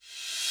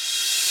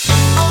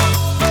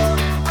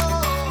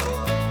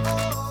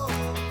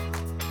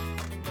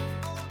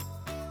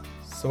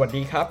สวัส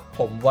ดีครับผ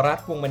มวรัต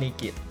น์ วงศ์มณี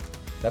กิจ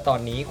และตอน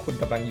นี้คุณ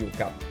กำลังอยู่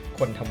กับค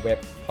นทำเว็บ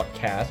พอดแ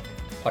ค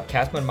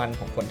สต์มันๆ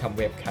ของคนทำ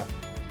เว็บครับ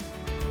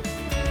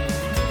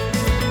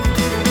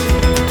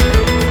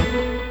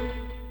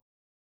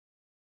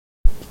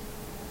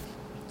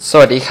ส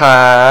วัสดีค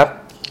รับ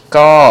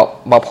ก็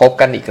มาพบ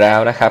กันอีกแล้ว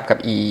นะครับกับ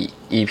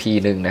EP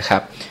 1นะครั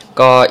บ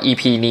ก็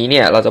EP นี้เ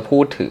นี่ยเราจะพู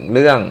ดถึงเ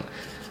รื่อง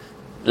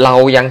เรา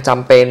ยังจ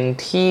ำเป็น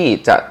ที่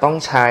จะต้อง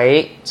ใช้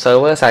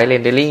Server Side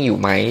Rendering อยู่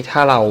ไหมถ้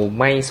าเรา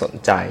ไม่สน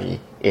ใจ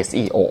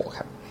SEO ค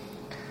รับ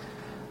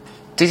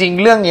จริง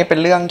ๆเรื่องนี้เป็น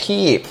เรื่อง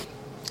ที่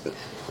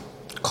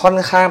ค่อน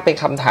ข้างเป็น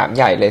คำถามใ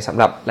หญ่เลยสำ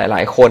หรับหล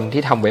ายๆคน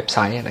ที่ทำเว็บไซ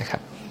ต์นะครั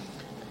บ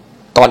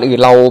ก่อนอื่น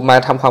เรามา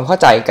ทำความเข้า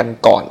ใจกัน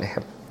ก่อนนะค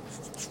รับ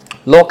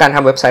โลกการท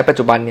ำเว็บไซต์ปัจ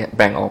จุบันเนี่ยแ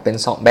บ่งออกเป็น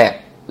2แบบ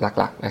ห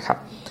ลักๆนะครับ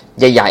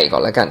ใหญ่ๆก่อ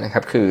นแล้วกันนะค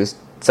รับคือ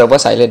Server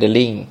Side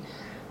Rendering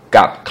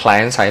กับ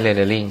Client Side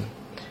Rendering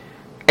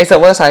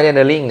Server Side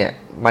Rendering เนี่ย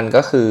มัน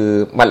ก็คือ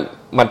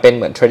มันเป็นเ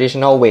หมือน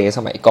traditional way ส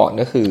มัยก่อน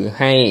ก็คือ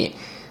ให้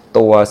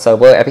ตัว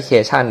server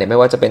application เนี่ยไม่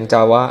ว่าจะเป็น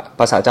Java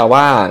ภาษา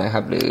Java นะค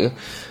รับหรือ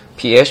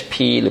PHP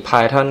หรือ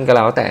Python ก็แ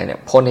ล้วแต่เนี่ย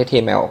พ่น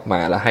HTML ออกม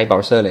าแล้วให้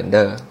browser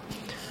render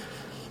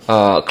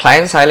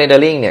Client Side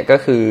Rendering เนี่ยก็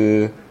คือ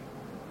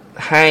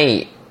ให้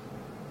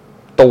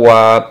ตัว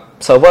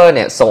server เ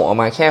นี่ยส่งออก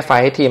มาแค่ไฟ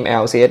ล์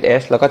HTML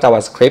CSS แล้วก็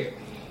JavaScript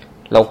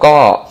แล้วก็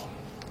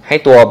ให้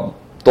ตัว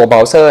เบร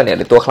าว์เซอร์เนี่ยห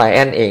รือตัว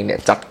client เองเนี่ย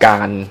จัดกา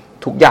ร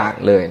ทุกอย่าง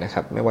เลยนะค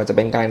รับไม่ว่าจะเ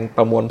ป็นการป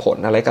ระมวลผล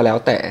อะไรก็แล้ว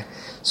แต่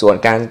ส่วน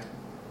การ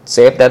เซ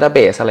ฟ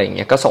database อะไรอย่างเ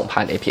งี้ยก็ส่งผ่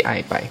าน API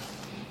ไป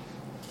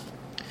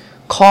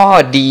ข้อ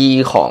ดี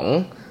ของ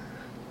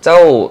เจ้า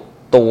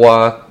ตัว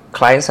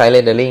client side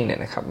rendering เนี่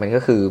ยนะครับมันก็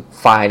คือ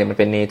ไฟล์เนี่ยมัน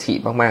เป็น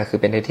native มากๆคือ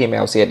เป็น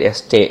HTML CSS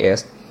JS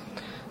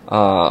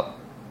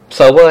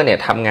server เนี่ย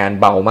ทำงาน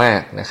เบามา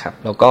กนะครับ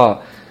แล้วก็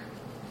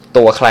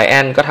ตัว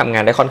client ก็ทำงา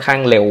นได้ค่อนข้าง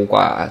เร็วก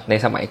ว่าใน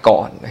สมัยก่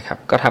อนนะครับ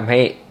ก็ทำให้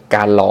ก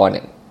ารรอเ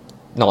นี่ย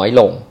น้อย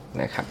ลง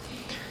นะครับ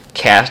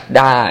cache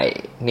ได้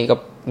นี่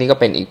ก็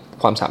เป็นอีก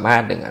ความสามาร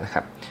ถหนึ่งนะค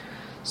รับ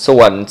ส่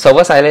วน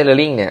server side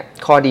rendering เนี่ย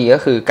ข้อดีก็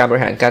คือการบ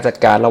ริหารการจัด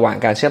การระหว่าง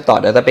การเชื่อมต่อ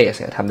database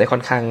เนี่ยทำได้ค่อ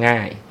นข้างง่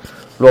าย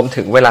รวม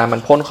ถึงเวลามัน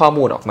พ่นข้อ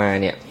มูลออกมา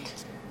เนี่ย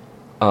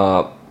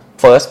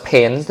first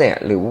paint เนี่ย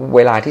หรือเว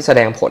ลาที่แส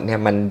ดงผลเนี่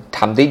ยมันท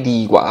ำได้ดี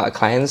กว่า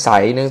client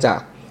side เนื่องจาก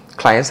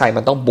client side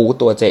มันต้องบูต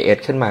ตัว JS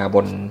ขึ้นมาบ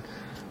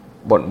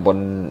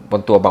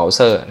นตัวเบราว์เซ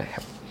อร์นะค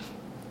รับ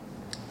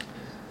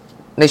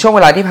ในช่วงเว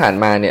ลาที่ผ่าน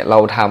มาเนี่ยเรา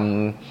ท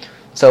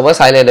ำ server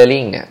side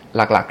rendering เนี่ยห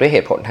ลักๆด้วยเห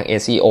ตุผลทาง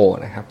SEO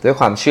นะครับด้วย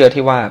ความเชื่อ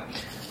ที่ว่า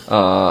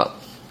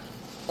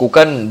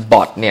Google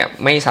Bot เนี่ย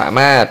ไม่สาม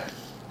ารถ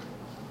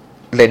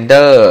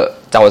render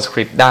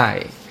JavaScript ได้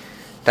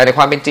แต่ในค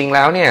วามเป็นจริงแ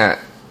ล้วเนี่ย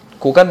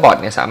Google Bot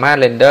เนี่ยสามารถ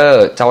render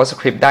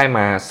JavaScript ได้ม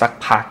าสัก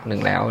พักหนึ่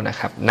งแล้วนะ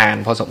ครับนาน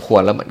พอสมคว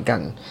รแล้วเหมือนกั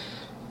น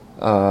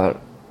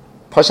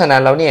เพราะฉะนั้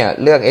นแล้วเนี่ย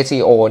เรื่อง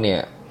SEO เนี่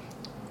ย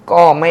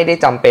ก็ไม่ได้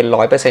จำเป็น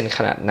 100% ข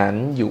นาดนั้น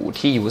อยู่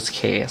ที่ use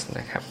case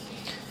นะครับ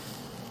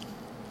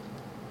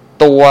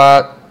ตัว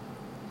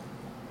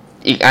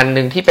อีกอัน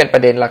นึงที่เป็นปร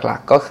ะเด็นหลั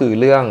กๆก็คือ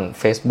เรื่อง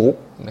Facebook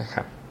นะค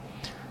รับ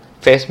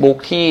Facebook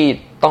ที่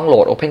ต้องโหล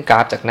ด Open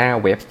Graph จากหน้า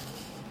เว็บ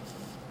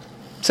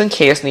ซึ่งเค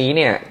สนี้เ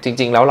นี่ยจ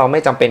ริงๆแล้วเราไม่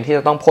จำเป็นที่จ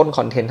ะต้องพ่นค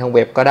อนเทนต์ทั้งเ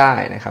ว็บก็ได้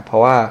นะครับเพรา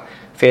ะว่า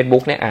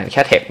Facebook เนี่ยอ่านแ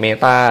ค่แท็ก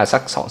Meta สั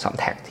ก 2-3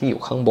 แท็กที่อ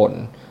ยู่ข้างบน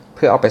เ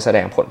พื่อเอาไปแสด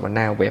งผลบนห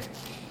น้าเว็บ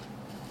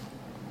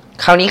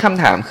คราวนี้ค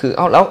ำถามคือ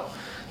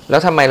แล้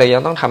วทำไมเรายั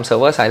งต้องทำ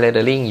Server Side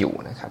Rendering อยู่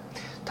นะครับ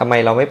ทำไม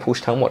เราไม่พุช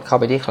ทั้งหมดเข้า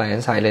ไปที่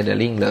Client Side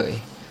Rendering เลย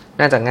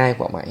น่าจะง่าย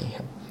กว่าไหมค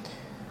รับ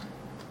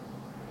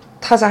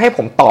ถ้าจะให้ผ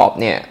มตอบ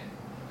เนี่ย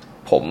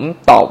ผม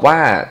ตอบว่า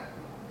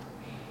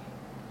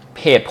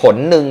เหตุผล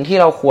หนึ่งที่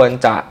เราควร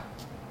จะ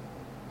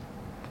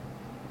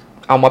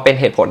เอามาเป็น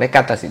เหตุผลในก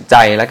ารตัดสินใจ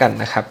แล้วกัน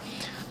นะครับ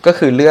ก็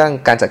คือเรื่อง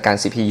การจัดการ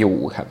CPU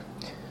ครับ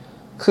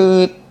คือ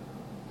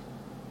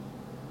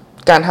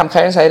การทำ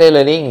Client Side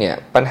Rendering เนี่ย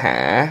ปัญหา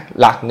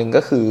หลักหนึ่ง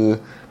ก็คือ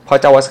พอ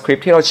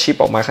JavaScript ที่เราชิป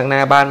ออกมาข้างหน้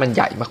าบ้านมันใ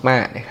หญ่มา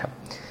กๆนะครับ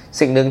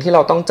สิ่งหนึ่งที่เร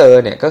าต้องเจอ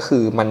เนี่ยก็คื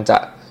อมันจะ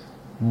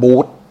บู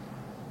ต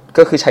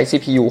ก็คือใช้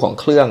CPU ของ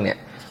เครื่องเนี่ย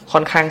ค่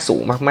อนข้างสู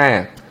งมาก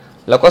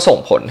ๆแล้วก็ส่ง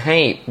ผลให้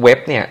เว็บ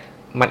เนี่ย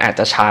มันอาจ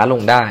จะช้าล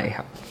งได้ค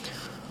รับ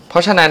เพรา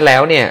ะฉะนั้นแล้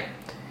วเนี่ย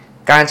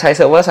การใช้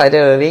Server Side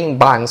Rendering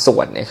บางส่ว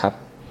นเนี่ยครับ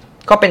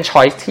ก็เป็น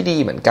choice ที่ดี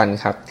เหมือนกัน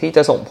ครับที่จ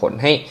ะส่งผล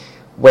ให้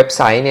เว็บไ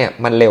ซต์เนี่ย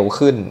มันเร็ว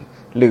ขึ้น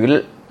หรือ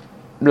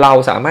เรา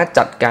สามารถ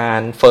จัดการ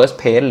first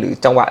page หรือ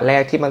จังหวะแร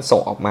กที่มันส่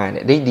งออกมาเ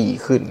นี่ยได้ดี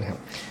ขึ้นครับ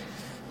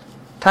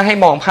ถ้าให้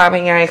มองภาพใ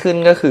ห้ง่ายขึ้น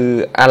ก็คือ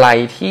อะไร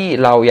ที่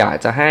เราอยาก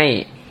จะให้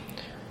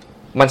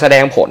มันแสด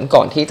งผลก่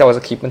อนที่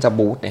JavaScript มันจะ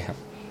บูตนะครับ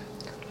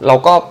เรา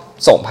ก็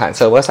ส่งผ่าน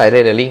Server Side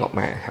Rendering ออก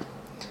มาครับ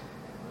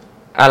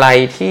อะไร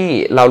ที่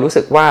เรารู้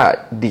สึกว่า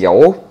เดี๋ยว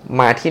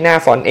มาที่หน้า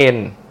Front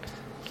End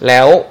แล้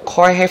ว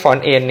ค่อยให้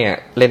Front End เนี่ย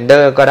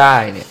render ก็ได้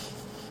เนี่ย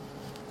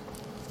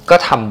ก็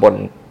ทำบน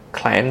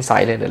Client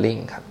Side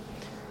Rendering ครับ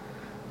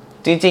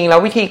จริงๆแล้ว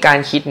วิธีการ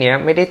คิดเนี้ย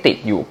ไม่ได้ติด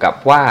อยู่กับ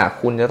ว่า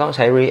คุณจะต้องใ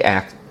ช้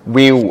React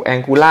Vue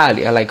Angular ห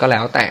รืออะไรก็แล้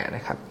วแต่น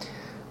ะครับ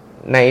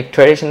ใน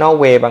traditional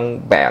way บาง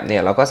แบบเนี่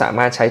ยเราก็สาม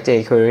ารถใช้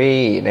jQuery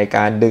ในก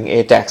ารดึง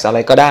Ajax อะไร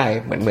ก็ได้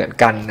เหมือน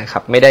กันนะครั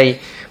บไม่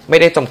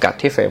ได้จำกัด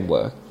ที่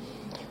framework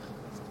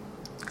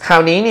ครา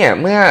วนี้เนี่ย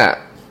เมื่อ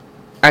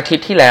อาทิต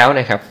ย์ที่แล้ว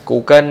นะครับ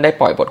Google ได้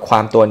ปล่อยบทควา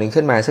มตัวหนึ่ง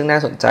ขึ้นมาซึ่งน่า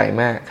สนใจ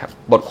มากครับ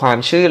บทความ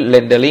ชื่อ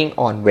rendering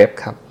on web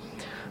ครับ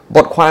บ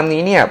ทความ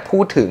นี้เนี่ยพู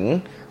ดถึง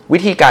วิ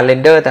ธีการเร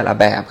นเดอร์แต่ละ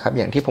แบบครับอ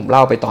ย่างที่ผมเ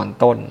ล่าไปตอน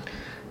ต้น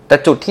แต่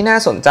จุดที่น่า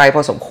สนใจพ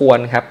อสมควร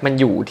ครับมัน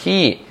อยู่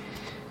ที่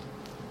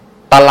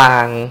ตารา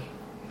ง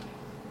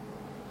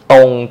ต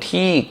รง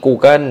ที่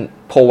Google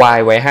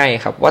provide ไว้ให้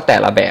ครับว่าแต่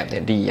ละแบบเนี่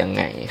ยดียัง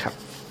ไงครับ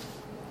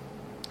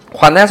ค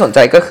วามน่าสนใจ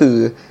ก็คือ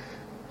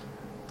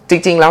จ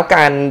ริงๆแล้วก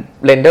าร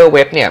เรนเดอร์เ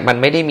ว็บเนี่ยมัน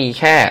ไม่ได้มี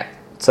แค่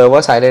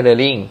server side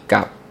rendering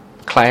กับ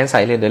client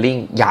side rendering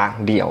อย่าง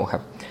เดียวครั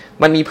บ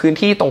มันมีพื้น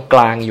ที่ตรงก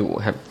ลางอยู่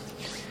ครับ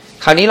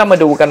คราวนี้เรามา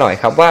ดูกันหน่อย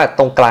ครับว่าต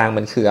รงกลาง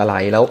มันคืออะไร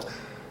แล้ว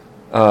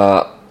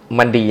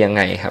มันดียังไ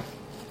งครับ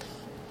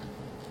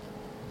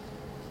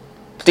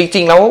จ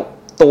ริงๆแล้ว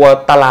ตัว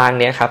ตาราง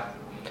เนี้ยครับ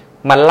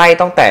มันไล่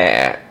ตั้งแต่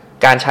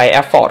การใช้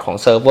effort ของ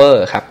เซิร์ฟเวอ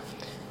ร์ครับ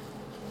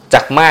จ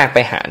ากมากไป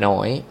หาน้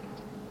อย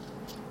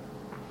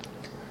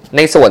ใ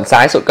นส่วนซ้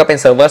ายสุดก็เป็น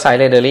server side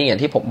rendering อย่า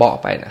งที่ผมบอก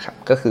ไปนะครับ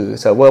ก็คือ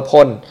เซิร์ฟเวอร์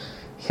พ่น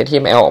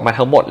HTML ออกมา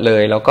ทั้งหมดเล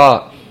ยแล้วก็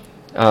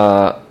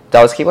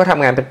JavaScript ก็ท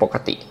ำงานเป็นปก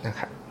ตินะ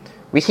ครับ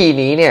วิธี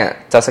นี้เนี่ย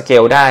จะสเก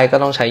ลได้ก็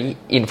ต้องใช้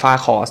infra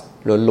cost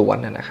ล้วน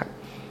ๆนะครับ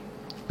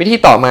วิธี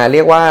ต่อมาเรี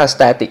ยกว่า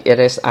static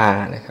SSR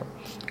นะครับ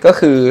ก็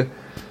คือ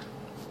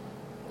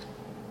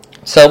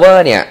เซิร์ฟเวอ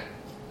ร์เนี่ย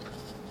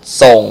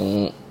ส่ง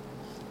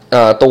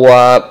ตัว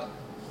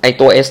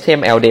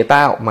HTML data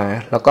ออกมา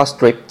แล้วก็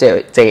strip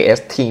JS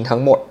ทิ้งทั้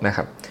งหมดนะค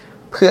รับ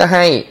เพื่อใ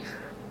ห้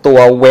ตัว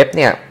เว็บ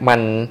เนี่ยมั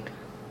น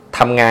ท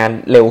ำงาน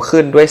เร็ว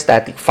ขึ้นด้วย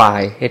static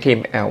file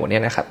HTML เนี่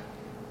ยนะครับ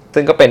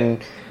ซึ่งก็เป็น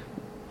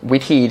วิ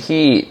ธี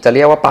ที่จะเ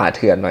รียกว่าป่าเ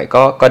ถื่อนหน่อย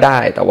ก็ได้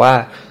แต่ว่า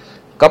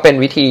ก็เป็น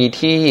วิธี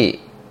ที่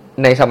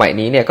ในสมัย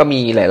นี้เนี่ยก็มี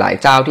หลาย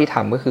ๆเจ้าที่ท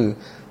ำก็คือ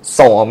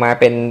ส่งออกมา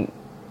เ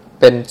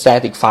ป็น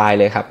static file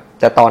เลยครับ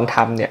แต่ตอนท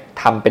ำเนี่ย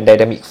ทำเป็น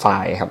dynamic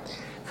file ครับ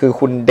คือ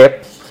คุณ dev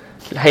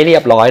ให้เรีย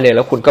บร้อยเลยแ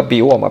ล้วคุณก็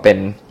build ออกมาเป็น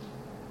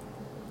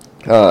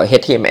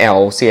HTML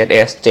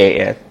CSS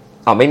JS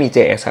ไม่มี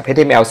JS ครับ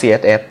HTML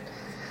CSS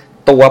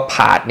ตัวพ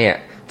าธเนี่ย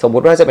สมมุ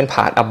ติว่าจะเป็นพ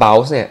าธ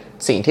about เนี่ย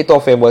สิ่งที่ตัว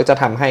framework จะ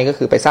ทำให้ก็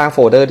คือไปสร้างโฟ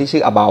ลเดอร์ที่ชื่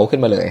อ about ขึ้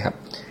นมาเลยครับ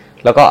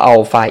แล้วก็เอา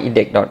ไฟล์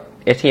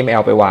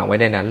index.html ไปวางไว้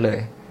ในนั้นเลย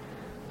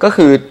ก็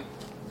คือ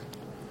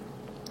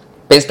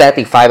เป็น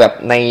static file แบบ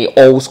ใน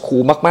old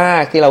school มา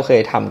กๆที่เราเค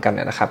ยทำกัน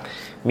นะครับ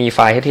มีไฟ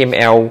ล์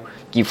HTML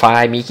กี่ไฟ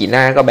ล์มีกี่ห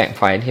น้าก็แบ่งไ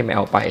ฟล์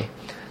HTML ไป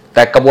แ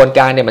ต่กระบวนก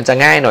ารเนี่ยมันจะ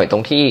ง่ายหน่อยตร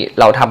งที่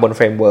เราทำบน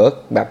framework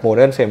แบบ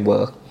modern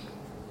framework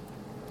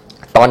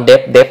ตอน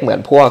dev เหมือน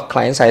พวก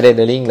client side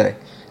rendering เลย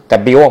แต่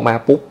build ออกมา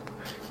ปุ๊บ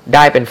ไ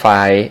ด้เป็นไฟ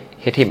ล์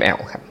HTML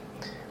ครับ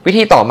วิ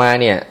ธีต่อมา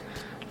เนี่ย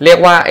เรียก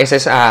ว่า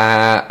SSR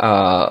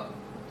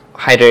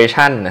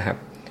hydration นะครับ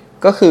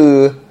ก็คือ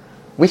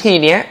วิธี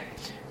นี้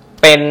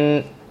เป็น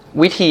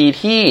วิธี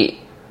ที่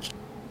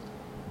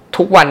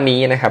ทุกวัน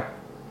นี้นะครับ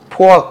พ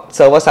วก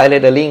server side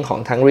rendering ของ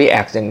ทั้ง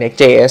React อย่าง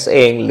Next.js เอ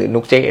งหรือ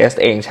Nuxt.js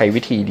เองใช้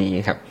วิธีนี้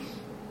ครับ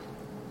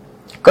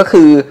ก็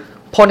คือ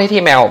พ่น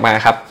HTML ออกมา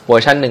ครับเวอ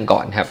ร์ชันหนึ่งก่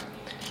อนครับ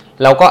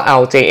แล้วก็เอา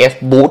JS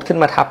boot ขึ้น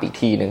มาทับอีก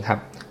ทีนึงครับ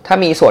ถ้า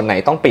มีส่วนไหน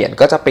ต้องเปลี่ยน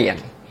ก็จะเปลี่ยน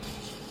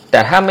แต่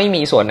ถ้าไม่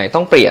มีส่วนไหนต้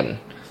องเปลี่ยน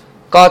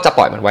ก็จะป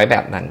ล่อยมันไว้แบ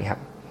บนั้นครับ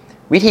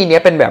วิธีนี้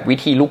เป็นแบบวิ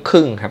ธีลูกค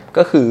รึ่งครับ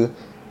ก็คือ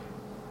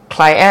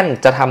Client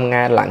จะทำง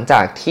านหลังจ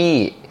ากที่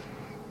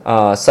เ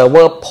ซิร์ฟเว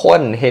อร์พ่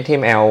น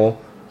HTML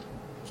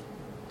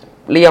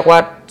เรียกว่า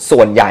ส่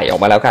วนใหญ่ออ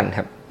กมาแล้วกันค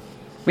รับ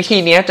วิธี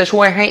นี้จะช่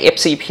วยให้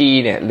FCP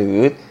เนี่ยหรือ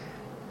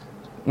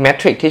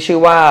metric ที่ชื่อ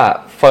ว่า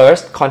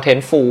first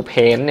contentful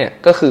paint เนี่ย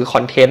ก็คือค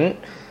อนเทนต์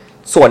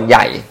ส่วนให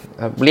ญ่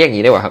เรียกอย่าง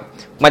นี้ได้ว่าครับ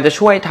มันจะ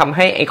ช่วยทำใ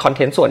ห้ไอ้คอนเ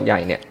ทนต์ส่วนใหญ่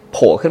เนี่ยโผ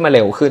ล่ขึ้นมาเ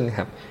ร็วขึ้นค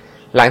รับ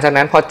หลังจาก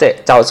นั้นพอ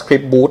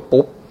JavaScript boot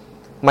ปุ๊บ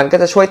มันก็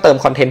จะช่วยเติม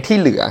คอนเทนต์ที่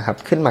เหลือครับ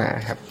ขึ้นมา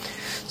ครับ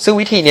ซึ่ง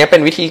วิธีนี้เป็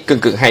นวิธี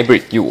กึ่งไฮบริ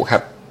ดอยู่ครั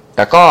บแ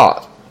ต่ก็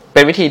เ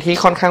ป็นวิธีที่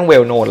ค่อนข้าง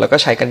well known แล้วก็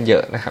ใช้กันเยอ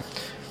ะนะครับ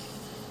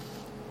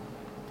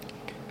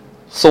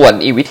ส่วน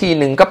อีกวิธี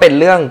หนึ่งก็เป็น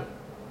เรื่อง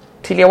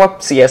ที่เรียกว่า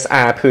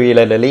CSR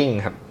pre-rendering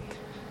ครับ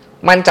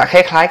มันจะค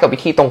ล้ายๆกับวิ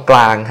ธีตรงกล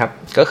างครับ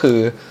ก็คือ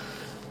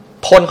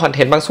พ่นคอนเท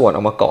นต์บางส่วนอ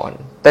อกมาก่อน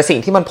แต่สิ่ง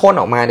ที่มันพ่น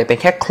ออกมาเนี่ยเป็น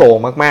แค่โครง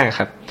มากๆ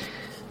ครับ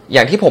อ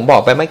ย่างที่ผมบอ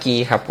กไปเมื่อกี้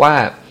ครับว่า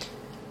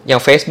อย่า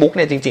ง Facebook เ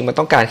นี่ยจริงๆมัน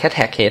ต้องการแค่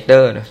tag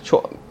header นะ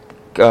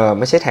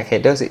ไม่ใช่ tag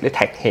header สิหรือ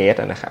tag head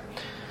นะครับ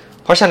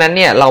เพราะฉะนั้นเ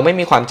นี่ยเราไม่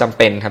มีความจำเ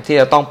ป็นครับที่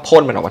จะต้องพ่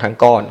นมันออกมาทั้ง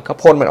ก้อนก็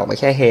พ่นมันออกมา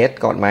แค่ head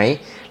ก่อนไหม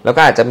แล้ว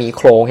ก็อาจจะมีโ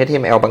ครง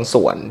HTML บาง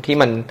ส่วนที่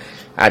มัน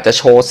อาจจะโ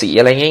ชว์สี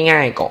อะไรง่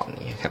ายๆก่อน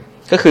นี่ครับ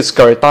ก็คือ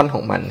skeleton ข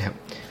องมันครับ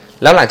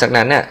แล้วหลังจาก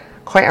นั้นเนี่ย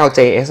ค่อยเอา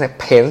JS เนี่ย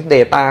paint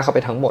data เข้าไป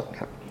ทั้งหมด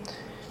ครับ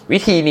วิ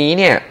ธีนี้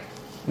เนี่ย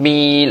มี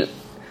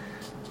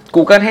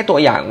Google ให้ตัว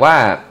อย่างว่า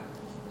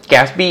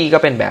Gatsby ก็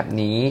เป็นแบบ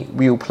นี้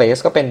View Place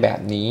ก็เป็นแบบ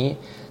นี้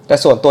แต่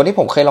ส่วนตัวที่ผ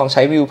มเคยลองใ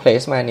ช้ View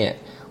Place มาเนี่ย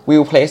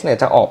View Place เนี่ย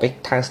จะออกไป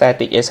ทาง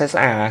Static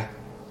SSR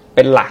เ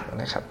ป็นหลัก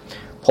นะครับ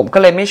ผมก็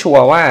เลยไม่ชัว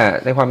ร์ว่า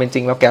ในความเป็นจ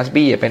ริงแล้ว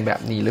Gatsby เป็นแบ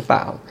บนี้หรือเป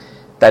ล่า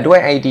แต่ด้วย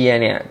ไอเดีย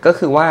เนี่ยก็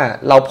คือว่า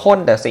เราพ่น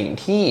แต่สิ่ง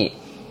ที่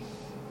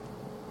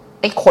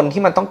ไอ้คน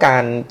ที่มันต้องกา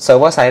ร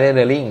server side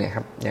rendering นะค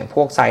รับอย่างพ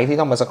วกไซต์ที่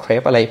ต้องมา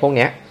scrape อะไรพวกเ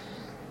นี้ย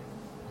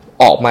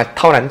ออกมา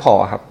เท่านั้นพอ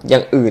ครับอย่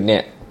างอื่นเนี่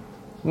ย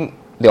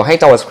เดี๋ยวให้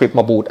JavaScript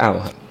มาบูตเอา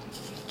ครับ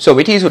ส่วน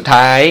วิธีสุด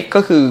ท้ายก็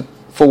คือ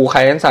full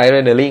client side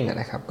rendering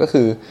นะครับก็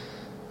คือ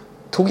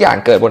ทุกอย่าง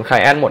เกิดบน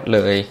client หมดเล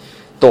ย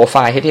ตัวไฟ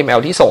ล์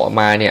HTML ที่ส่งออก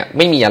มาเนี่ยไ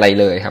ม่มีอะไร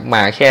เลยครับม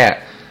าแค่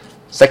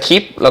สคริ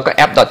ปต์แล้วก็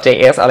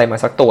app.js อะไรมา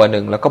สักตัวห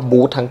นึ่งแล้วก็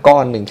บูตทั้งก้อ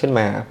นหนึ่งขึ้น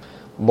มา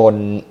บน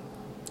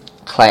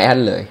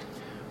client เลย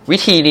วิ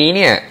ธีนี้เ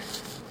นี่ย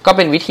ก็เ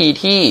ป็นวิธี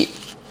ที่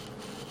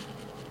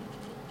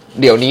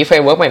เดี๋ยวนี้เฟร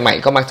มเวิร์กใหม่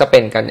ๆก็มักจะเป็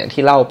นกันอย่าง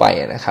ที่เล่าไป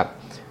นะครับ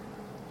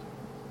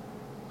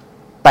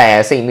แต่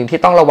สิ่งหนึ่งที่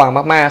ต้องระวัง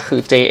มากๆคื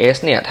อ JS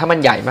เนี่ยถ้ามัน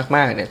ใหญ่ม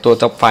ากๆเนี่ยตัว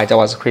ไฟล์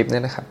JavaScript เนี่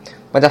ยนะครับ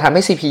มันจะทำใ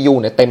ห้ CPU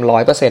เนี่ยเต็ม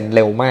 100% เ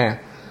ร็วมาก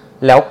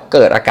แล้วเ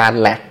กิดอาการ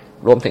แลก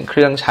รวมถึงเค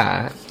รื่องช้า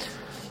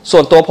ส่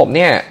วนตัวผมเ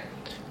นี่ย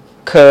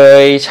เค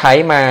ยใช้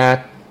มา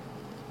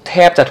แท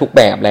บจะทุกแ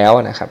บบแล้ว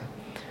นะครับ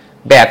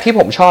แบบที่ผ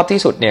มชอบที่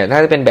สุดเนี่ยน่า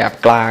จะเป็นแบบ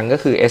กลางก็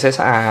คือ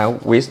SSR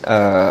with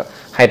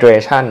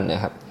hydration น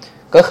ะครับ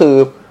ก็คือ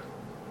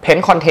เพ้น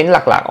คอนเทนต์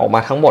หลักๆออกม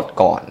าทั้งหมด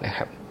ก่อนนะค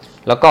รับ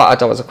แล้วก็เอา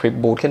JavaScript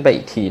boot ขึ้นไป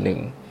อีกทีหนึ่ง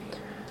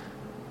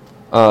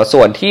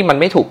ส่วนที่มัน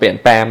ไม่ถูกเปลี่ยน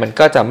แปลงมัน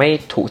ก็จะไม่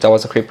ถูก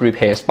JavaScript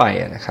replace ไป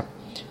นะครับ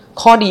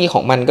ข้อดีข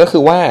องมันก็คื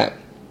อว่า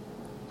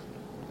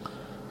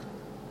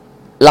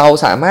เรา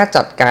สามารถ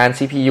จัดการ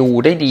CPU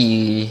ได้ดี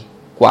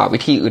กว่าวิ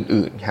ธี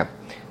อื่นๆครับ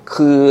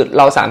คือเ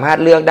ราสามารถ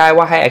เลือกได้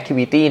ว่าให้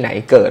activity ไหน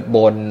เกิดบ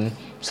น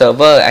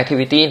server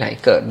activity ไหน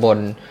เกิดบน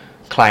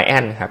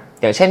client ครับ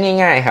อย่างเช่น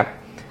ง่ายๆครับ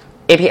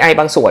API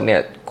บางส่วนเนี่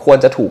ยควร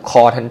จะถูก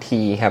call ทัน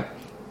ทีครับ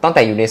ตั้งแ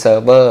ต่อยู่ในเซิ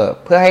ร์ฟเวอร์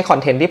เพื่อให้คอน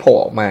เทนต์ที่โผล่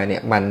ออกมาเนี่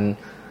ย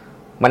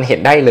มันเห็น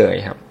ได้เลย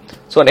ครับ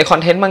ส่วนในคอ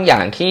นเทนต์บางอย่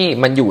างที่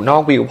มันอยู่นอ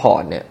ก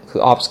viewport เนี่ยคื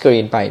อ off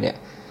screen ไปเนี่ย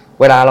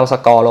เวลาเราส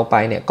กอร์ลงไป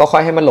เนี่ยก็ค่อ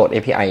ยให้มันโหลด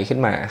API ขึ้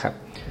นมาครับ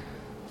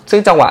ซึ่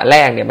งจังหวะแร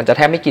กเนี่ยมันจะแ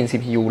ทบไม่กิน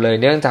CPU เลย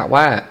เนื่องจาก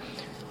ว่า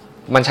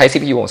มันใช้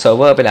CPU ของเซิร์ฟเ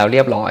วอร์ไปแล้วเรี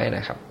ยบร้อยน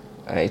ะครับ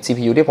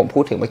CPU ที่ผมพู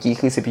ดถึงเมื่อกี้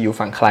คือ CPU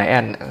ฝั่ง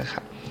client นะค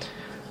รับ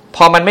พ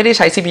อมันไม่ได้ใ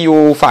ช้ CPU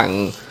ฝั่ง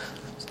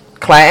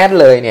client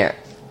เลยเนี่ย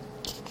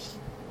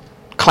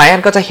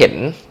client ก็จะเห็น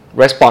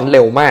response เ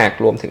ร็วมาก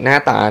รวมถึงหน้า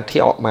ตาที่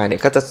ออกมาเนี่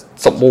ยก็จะ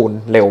สมบูรณ์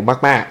เร็ว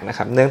มากๆนะค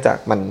รับเนื่องจาก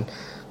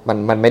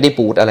มันไม่ได้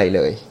บูตอะไรเ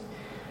ลย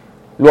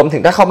รวมถึ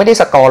งถ้าเขาไม่ได้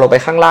สกอร์ลงไป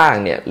ข้างล่าง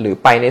เนี่ยหรือ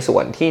ไปในส่ว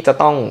นที่จะ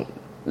ต้อง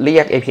เรี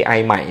ยก API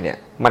ใหม่เนี่ย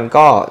มัน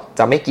ก็จ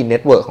ะไม่กินเน็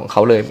ตเวิร์กของเข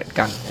าเลยเหมือน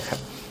กันนะครับ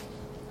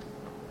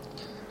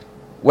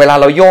เวลา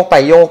เราโยกไป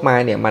โยกมา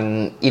เนี่ยมัน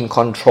in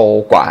control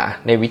กว่า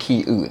ในวิธี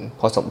อื่น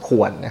พอสมค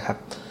วรนะครับ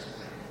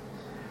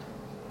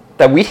แ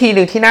ต่วิธีห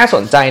นึ่งที่น่าส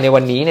นใจใน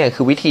วันนี้เนี่ย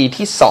คือวิธี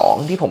ที่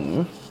2ที่ผม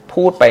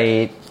พูดไป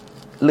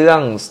เรื่อ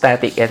ง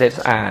static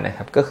SSR นะค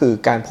รับก็คือ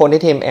การพ่น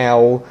HTML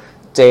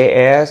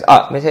JS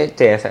ไม่ใช่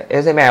JS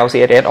HTML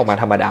CSS ออกมา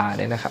ธรรมดา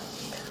เนี่ยนะครับ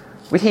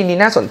วิธีนี้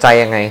น่าสนใจ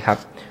ยังไงครับ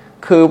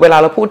คือเวลา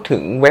เราพูดถึ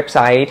งเว็บไซ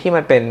ต์ที่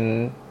มันเป็น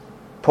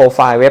โปรไฟ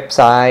ล์เว็บไ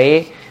ซ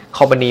ต์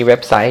company เว็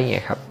บไซต์อย่างเ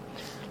งี้ยครับ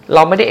เร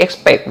าไม่ได้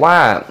expect ว่า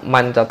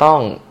มันจะต้อง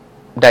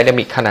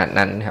dynamic ขนาด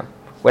นั้นครับ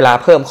เวลา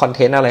เพิ่มคอนเท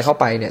นต์อะไรเข้า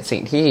ไปเนี่ยสิ่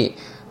งที่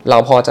เรา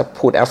พอจะ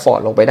put effort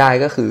ลงไปได้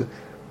ก็คือ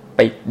ไป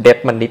เดฟ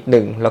มันนิดนึ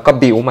งแล้วก็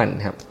build มัน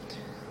ครับ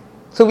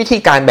ซึ่งวิธี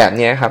การแบบ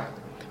นี้ครับ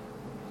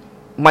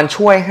มัน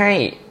ช่วยให้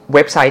เ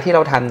ว็บไซต์ที่เร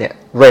าทำเนี่ย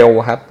เร็ว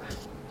ครับ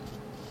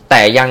แ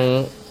ต่ยัง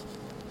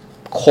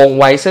คง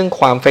ไว้ซึ่ง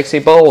ความ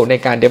flexible ใน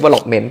การ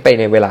development ไป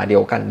ในเวลาเดี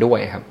ยวกันด้วย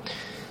ครับ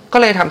ก็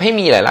เลยทำให้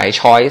มีหลายๆ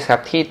choice ครั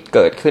บที่เ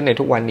กิดขึ้นใน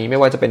ทุกวันนี้ไม่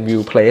ว่าจะเป็น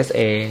view place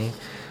เอง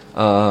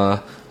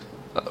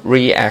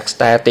react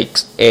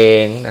statics เอ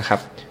งนะครับ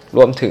ร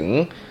วมถึง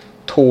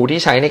tool ที่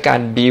ใช้ในกา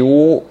ร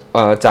build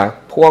จาก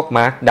พวก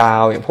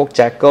markdown อย่างพวก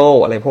jackal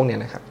อะไรพวกนี้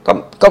นะครับ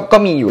ก็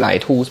มีอยู่หลาย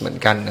tools เหมือน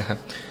กันนะครับ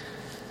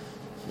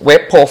เว็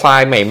บโปรไฟ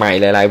ล์ใหม่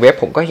ๆหลายๆเว็บ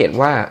ผมก็เห็น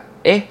ว่า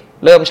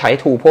เริ่มใช้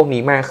tool พวก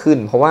นี้มากขึ้น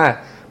เพราะว่า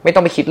ไม่ต้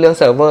องไปคิดเรื่อง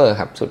เซิร์ฟเวอร์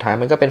ครับสุดท้าย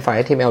มันก็เป็นไฟล์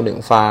HTML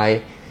 1 ไฟล์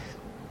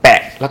แป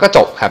ะแล้วก็จ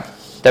บครับ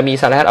จะมี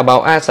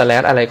 /about us/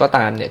 อะไรก็ต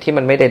ามเนี่ยที่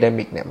มันไม่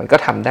dynamic เนี่ยมันก็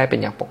ทำได้เป็น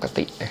อย่างปก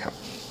ตินะครับ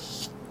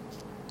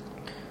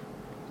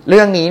เ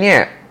รื่องนี้เนี่ย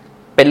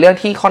เป็นเรื่อง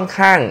ที่ค่อน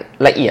ข้าง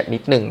ละเอียดนิ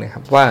ดนึงนะค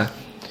รับว่า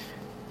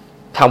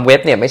ทำเว็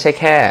บเนี่ยไม่ใช่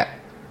แค่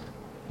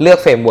เลือก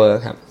เฟรมเวิร์ค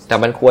ครับแต่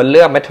มันควรเ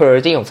ลือก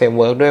methodology ของเฟรมเ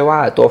วิร์คด้วยว่า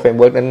ตัวเฟรม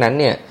เวิร์คนั้นๆ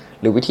เนี่ย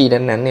หรือวิธี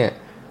นั้นๆเนี่ย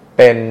เ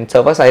ป็น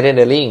server side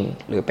rendering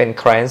หรือเป็น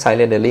client side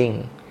rendering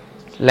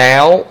แล้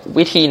ว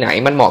วิธีไหน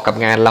มันเหมาะกับ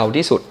งานเรา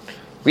ที่สุด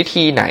วิ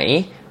ธีไหน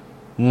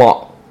เหมาะ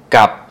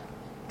กับ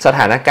สถ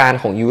านการณ์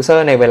ของ user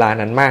ในเวลา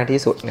นั้นมากที่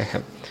สุดนะครั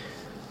บ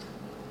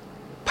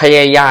พย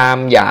ายาม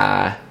อย่า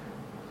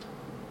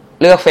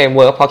เลือกเฟรมเ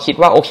วิร์คเพราะคิด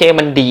ว่าโอเค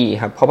มันดี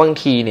ครับเพราะบาง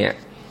ทีเนี่ย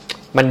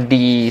มัน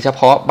ดีเฉพ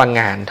าะบาง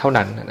งานเท่า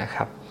นั้นนะค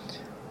รับ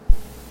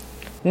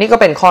นี่ก็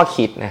เป็นข้อ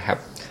คิดนะครับ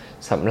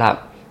สำหรับ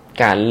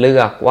การเลื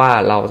อกว่า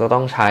เราจะต้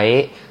องใช้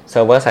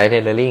server side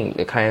rendering ห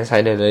รือ client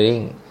side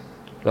rendering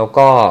แล้ว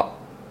ก็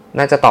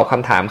น่าจะตอบค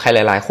ำถามใครห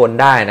ลายๆคน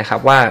ได้นะครั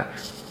บว่า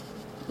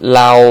เ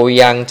รา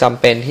ยังจำ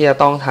เป็นที่จะ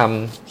ต้องท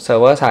ำ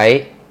server side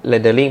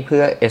rendering เพื่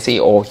อ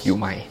SEO อยู่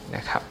ไหมน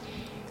ะครับ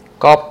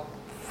ก็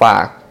ฝา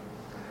ก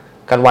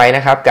กันไว้น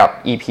ะครับกับ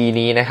EP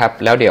นี้นะครับ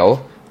แล้วเดี๋ยว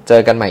เจ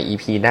อกันใหม่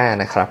EP หน้า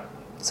นะครับ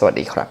สวัส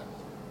ดีครับ